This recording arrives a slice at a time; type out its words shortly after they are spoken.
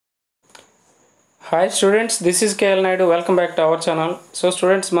Hi students, this is KL Naidu. Welcome back to our channel. So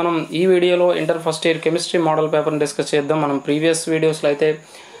students, మనం ఈ వీడియోలో inter first year chemistry model పేపర్ని discuss చేద్దాం. మనం previous వీడియోస్లో అయితే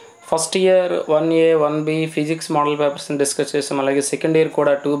first year 1A 1B physics model పేపర్స్ని discuss చేసాం. అలాగే సెకండ్ ఇయర్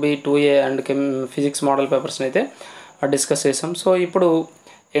కూడా 2B 2A and physics model పేపర్స్ని అయితే డిస్కస్ చేసాం. సో ఇప్పుడు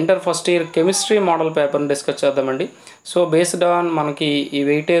inter first year chemistry model పేపర్ని డిస్కస్ చేద్దామండి. సో బేస్డ్ ఆన్ మనకి ఈ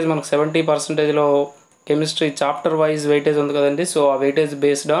వెయిటేజ్ మనకు 70%లో కెమిస్ట్రీ చాప్టర్ వైజ్ వెయిటేజ్ ఉంది కదండి. సో ఆ వెయిటేజ్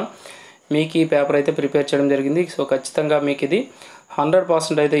బేస్డ్ ఆన్ మీకు ఈ పేపర్ అయితే ప్రిపేర్ చేయడం జరిగింది. సో ఖచ్చితంగా మీకు ఇది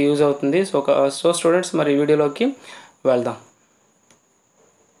 100% అయితే యూజ్ అవుతుంది. సో స్టూడెంట్స్ మరి వీడియోలోకి వెళ్దాం.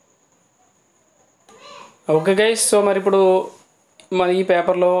 ఓకే గైస్, సో మరి ఇప్పుడు మరి ఈ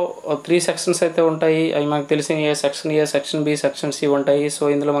పేపర్లో 3 సెక్షన్స్ అయితే ఉంటాయి. అవి మనకు తెలిసిన ఏ, సెక్షన్ బి, సెక్షన్ సి ఉంటాయి. సో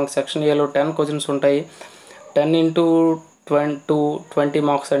ఇందులో మనకు సెక్షన్ ఏలో 10 క్వశ్చన్స్ ఉంటాయి. 10 into 20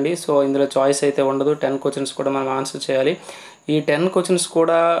 మార్క్స్ అండి. సో ఇందులో చాయిస్ అయితే ఉండదు. 10 క్వశ్చన్స్ కూడా మనం ఆన్సర్ చేయాలి. ఈ 10 క్వశ్చన్స్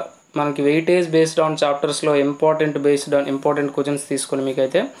కూడా మనకి weightage based on చాప్టర్స్లో important questions తీసుకొని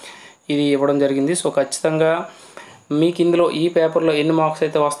మీకైతే ఇది ఇవ్వడం జరిగింది. సో ఖచ్చితంగా మీకు ఇందులో ఈ పేపర్లో ఎన్ని మార్క్స్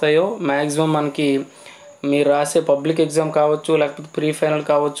అయితే వస్తాయో మ్యాక్సిమం మనకి మీరు రాసే పబ్లిక్ ఎగ్జామ్ కావచ్చు, లేకపోతే ప్రీ ఫైనల్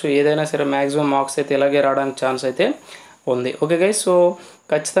కావచ్చు, ఏదైనా సరే మ్యాక్సిమం మార్క్స్ అయితే ఇలాగే రావడానికి ఛాన్స్ అయితే ఉంది. ఓకే గైస్, సో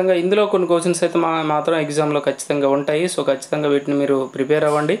ఖచ్చితంగా ఇందులో కొన్ని క్వశ్చన్స్ అయితే మాత్రం ఎగ్జామ్లో ఖచ్చితంగా ఉంటాయి. సో ఖచ్చితంగా వీటిని మీరు ప్రిపేర్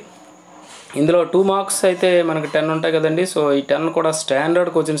అవ్వండి. ఇందులో 2 మార్క్స్ అయితే మనకి 10 ఉంటాయి కదండి. సో ఈ 10 కూడా స్టాండర్డ్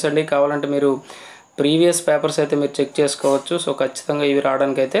క్వశ్చన్స్ అండి. కావాలంటే మీరు ప్రీవియస్ పేపర్స్ అయితే మీరు చెక్ చేసుకోవచ్చు. సో ఖచ్చితంగా ఇవి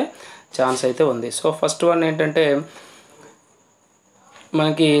రావడానికి అయితే ఛాన్స్ అయితే ఉంది. సో ఫస్ట్ వన్ ఏంటంటే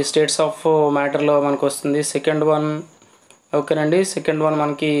మనకి స్టేట్స్ ఆఫ్ మ్యాటర్లో మనకు వస్తుంది. సెకండ్ వన్ ఓకేనండి, సెకండ్ వన్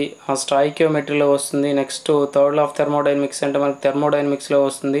మనకి స్టాయికియోమెట్రీలో వస్తుంది. Next third law of thermodynamics అంటే మనకి థర్మోడైనమిక్స్లో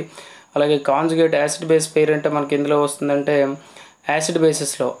వస్తుంది. అలాగే కాంజుగేట్ యాసిడ్ బేస్ పేర్ అంటే మనకి ఎందులో వస్తుందంటే యాసిడ్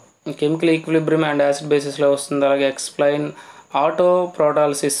బేసిస్లో, కెమికల్ ఈక్విలిబ్రియం అండ్ యాసిడ్ బేసిస్లో వస్తుంది. అలాగే ఎక్స్ప్లెయిన్ ఆటో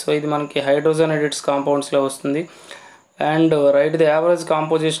ప్రోటాలిసిస్, సో ఇది మనకి హైడ్రోజన్ ఎడిట్స్ కాంపౌండ్స్లో వస్తుంది. And right the average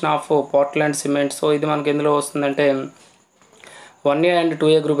composition of Portland cement, so ఇది మనకి ఎందులో వస్తుందంటే 1A అండ్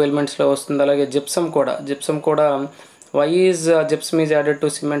 2A గ్రూప్ ఎలిమెంట్స్లో వస్తుంది. అలాగే జిప్సమ్ కూడా why is gypsum is added to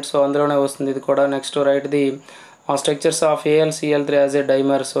cement, so అందులోనే వస్తుంది ఇది కూడా. Next right the structures of AlCl3 as a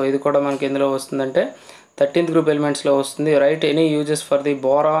dimer, so ఇది కూడా మనకి ఎందులో వస్తుందంటే 13th గ్రూప్ ఎలిమెంట్స్లో వస్తుంది. Right any uses for the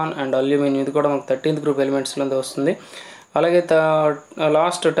boron and aluminium, ఇది కూడా మనకు 13th గ్రూప్ ఎలిమెంట్స్లో వస్తుంది. అలాగే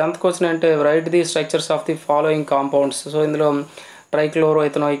లాస్ట్ 10th క్వశ్చన్ అంటే right the structures of the following compounds, so ఇందులో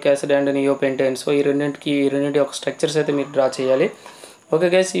ట్రైక్లోరోఇథనాయిక్ యాసిడ్ అండ్ నియోపెంటేన్, సో ఈ రెండింటి యొక్క స్ట్రక్చర్స్ అయితే మీరు డ్రా చేయాలి. ఓకే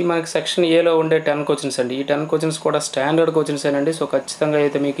గైస్, ఈ మనకి సెక్షన్ ఏలో ఉండే 10 క్వశ్చన్స్ అండి. ఈ 10 క్వశ్చన్స్ కూడా స్టాండర్డ్ క్వశ్చన్స్ ఏనండి. సో ఖచ్చితంగా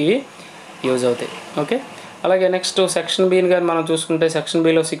అయితే మీకు ఇవి యూజ్ అవుతాయి. ఓకే, అలాగే నెక్స్ట్ సెక్షన్ బిని కానీ మనం చూసుకుంటే సెక్షన్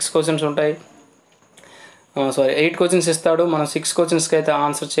బిలో 6 క్వశ్చన్స్ ఉంటాయి. 8 క్వశ్చన్స్ ఇస్తాడు. మనం 6 క్వశ్చన్స్కి అయితే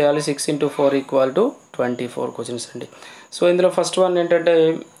ఆన్సర్ చేయాలి. 6 into 4 = 24 క్వశ్చన్స్ అండి. సో ఇందులో ఫస్ట్ వన్ ఏంటంటే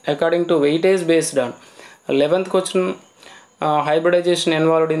according to weightage based on 11th question hybridisation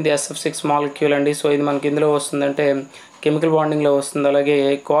involved in the SF6 molecule అండి. సో ఇది మనకి ఇందులో వస్తుందంటే కెమికల్ బాండింగ్లో వస్తుంది. అలాగే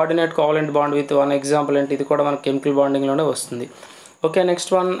coordinate covalent bond with 1 example అంటే ఇది కూడా మనకి కెమికల్ బాండింగ్లోనే వస్తుంది. Okay,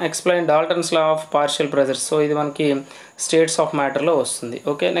 next one explain Dalton's law of partial pressures, so ఇది మనకి స్టేట్స్ ఆఫ్ మ్యాటర్లో వస్తుంది.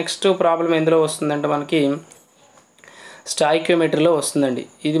 ఓకే, నెక్స్ట్ ప్రాబ్లం ఎందులో వస్తుందంటే మనకి స్టాయికియోమెట్రీలో వస్తుందండి.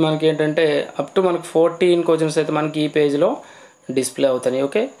 ఇది మనకి ఏంటంటే అప్ టు మనకి 14 క్వశ్చన్స్ అయితే మనకి ఈ పేజ్లో డిస్ప్లే అవుతాయి.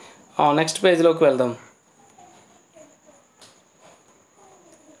 ఓకే, నెక్స్ట్ పేజ్లోకి వెళ్దాం.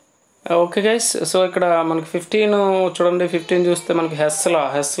 ఓకే గైస్, సో ఇక్కడ మనకి 15 చూడండి. 15 చూస్తే మనకి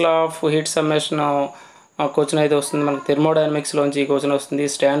హెస్లా ఆఫ్ హీట్ సమ్మేషన్ క్వశ్చన్ అయితే వస్తుంది. మనకి థెర్మోడైనమిక్స్లోంచి ఈ క్వశ్చన్ వస్తుంది.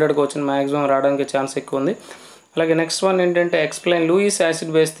 స్టాండర్డ్ క్వశ్చన్ మ్యాక్సిమం రావడానికి ఛాన్స్ ఎక్కువ ఉంది. అలాగే నెక్స్ట్ వన్ ఏంటంటే explain Lewis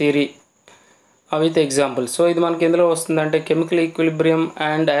acid base theory with example, so ఇది మనకి ఎందులో వస్తుందంటే కెమికల్ ఈక్విలిబ్రియం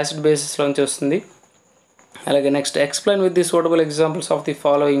అండ్ యాసిడ్ బేసిస్లోంచి వస్తుంది. అలాగే next explain with the suitable examples of the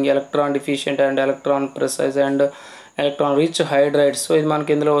following electron deficient and electron precise and electron rich hydrides, so ఇది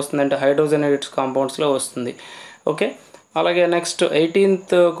మనకి ఎందులో వస్తుందంటే హైడ్రోజన్ ఎడిట్స్ కాంపౌండ్స్లో వస్తుంది. ఓకే, అలాగే నెక్స్ట్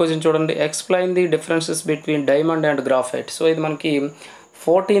 18th క్వశ్చన్ చూడండి. Explain the differences between diamond and graphite, so ఇది మనకి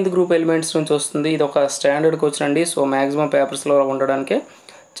 14th group elements నుంచి వస్తుంది. ఇది ఒక స్టాండర్డ్ క్వశ్చన్ అండి. సో మ్యాక్సిమం పేపర్స్లో ఉండడానికే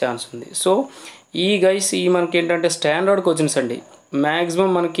ఛాన్స్ ఉంది. సో ఈ మనకి ఏంటంటే స్టాండర్డ్ క్వశ్చన్స్ అండి.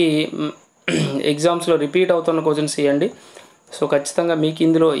 మ్యాక్సిమం మనకి ఎగ్జామ్స్లో రిపీట్ అవుతున్న క్వశ్చన్స్ ఇవ్వండి. సో ఖచ్చితంగా మీకు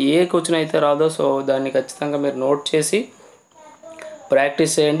ఇందులో ఏ క్వశ్చన్ అయితే రాదో సో దాన్ని ఖచ్చితంగా మీరు నోట్ చేసి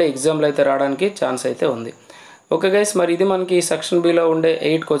ప్రాక్టీస్ చేయండి. ఎగ్జామ్లో అయితే రావడానికి ఛాన్స్ అయితే ఉంది. ఓకే గైస్, మరి ఇది మనకి సెక్షన్ బిలో ఉండే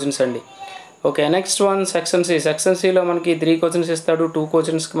 8 క్వశ్చన్స్ అండి. ఓకే, నెక్స్ట్ వన్ సెక్షన్ సిలో మనకి 3 క్వశ్చన్స్ ఇస్తాడు. 2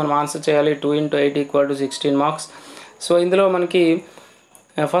 క్వశ్చన్స్కి మనం ఆన్సర్ చేయాలి. 2 into 8 = 16 మార్క్స్. సో ఇందులో మనకి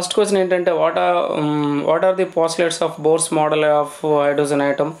ఫస్ట్ క్వశ్చన్ ఏంటంటే what are the postulates of bores model of hydrogen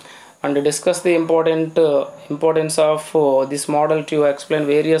atom, and discuss the importance of this model to explain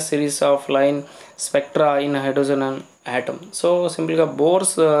various series of line spectra in hydrogen and atom. So సింపుల్గా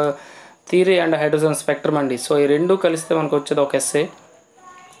bores theory and hydrogen spectrum అండి. So ఈ రెండు కలిస్తే మనకు వచ్చేది ఒక essay.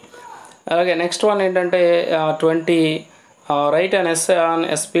 అలాగే next one ఏంటంటే 20 right and essay on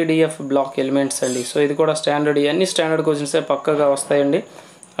SPDF block elements అండి. సో ఇది కూడా స్టాండర్డ్, ఇవన్నీ స్టాండర్డ్ క్వశ్చన్సే పక్కగా వస్తాయండి.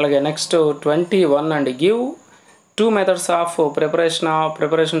 అలాగే నెక్స్ట్ 21 అండి, give 2 methods of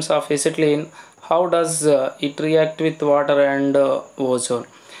preparations of acetylene. How does it react with water and ozone?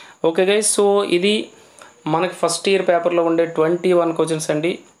 Okay guys, so ఇది మనకి ఫస్ట్ ఇయర్ పేపర్లో ఉండే 21 క్వశ్చన్స్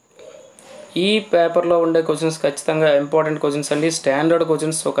అండి. ఈ పేపర్లో ఉండే క్వశ్చన్స్ ఖచ్చితంగా ఇంపార్టెంట్ క్వశ్చన్స్ అండి, స్టాండర్డ్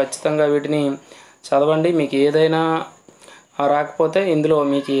క్వశ్చన్స్. సో ఖచ్చితంగా వీటిని చదవండి. మీకు ఏదైనా రాకపోతే ఇందులో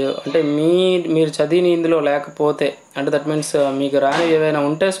మీకు అంటే మీరు చదివిన ఇందులో లేకపోతే అంటే దట్ మీన్స్ మీకు రాని ఏవైనా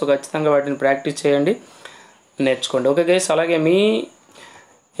ఉంటే సో ఖచ్చితంగా వాటిని ప్రాక్టీస్ చేయండి, నేర్చుకోండి. ఓకే గైస్, అలాగే మీ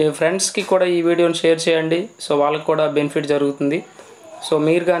ఫ్రెండ్స్కి కూడా ఈ వీడియోని షేర్ చేయండి. సో వాళ్ళకి కూడా బెనిఫిట్ జరుగుతుంది. సో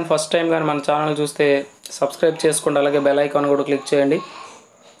మీరు కానీ ఫస్ట్ టైం కానీ మన ఛానల్ చూస్తే సబ్స్క్రైబ్ చేసుకోండి, అలాగే బెల్ ఐకాన్ కూడా క్లిక్ చేయండి.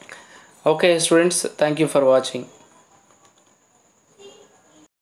 Okay students, thank you for watching.